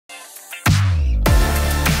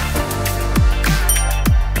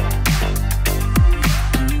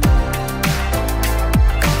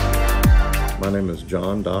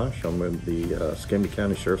John Dosh. I'm with the Escambia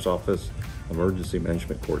County Sheriff's Office Emergency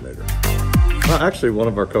Management Coordinator. Actually, one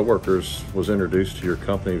of our coworkers was introduced to your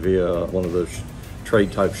company via one of those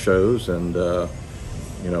trade type shows, and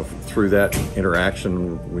through that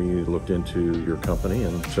interaction, we looked into your company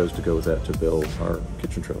and chose to go with that to build our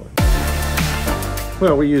kitchen trailer.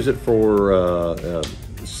 Well, we use it for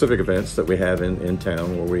civic events that we have in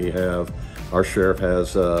town, where we have, our sheriff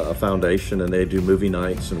has a foundation and they do movie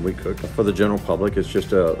nights and we cook. For the general public, it's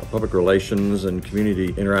just a public relations and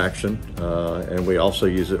community interaction, and we also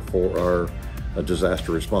use it for our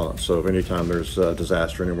disaster response. So if anytime there's a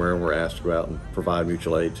disaster anywhere and we're asked to go out and provide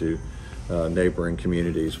mutual aid to neighboring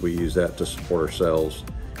communities, we use that to support ourselves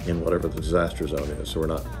in whatever the disaster zone is. So we're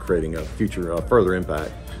not creating a future, further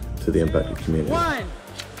impact to the impacted community.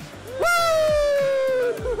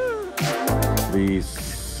 The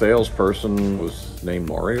salesperson was named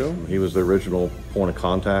Mario. He was the original point of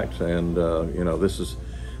contact, and this is,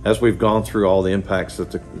 as we've gone through all the impacts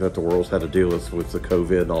that the world's had to deal with the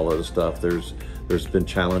COVID and all that stuff, there's been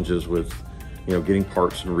challenges with getting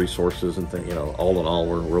parts and resources and things. All in all,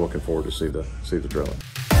 we're looking forward to see the drilling.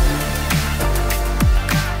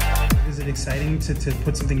 Is it exciting to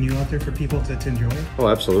put something new out there for people to enjoy? Oh,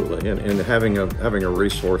 absolutely, and having a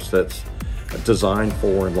resource that's designed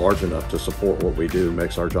for and large enough to support what we do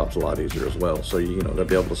makes our jobs a lot easier as well. So they'll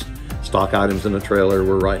be able to stock items in the trailer,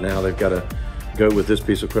 where right now they've got to go with this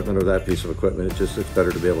piece of equipment or that piece of equipment. It's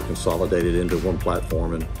better to be able to consolidate it into one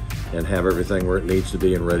platform and have everything where it needs to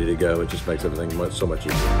be and ready to go. It just makes everything so much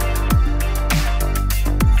easier.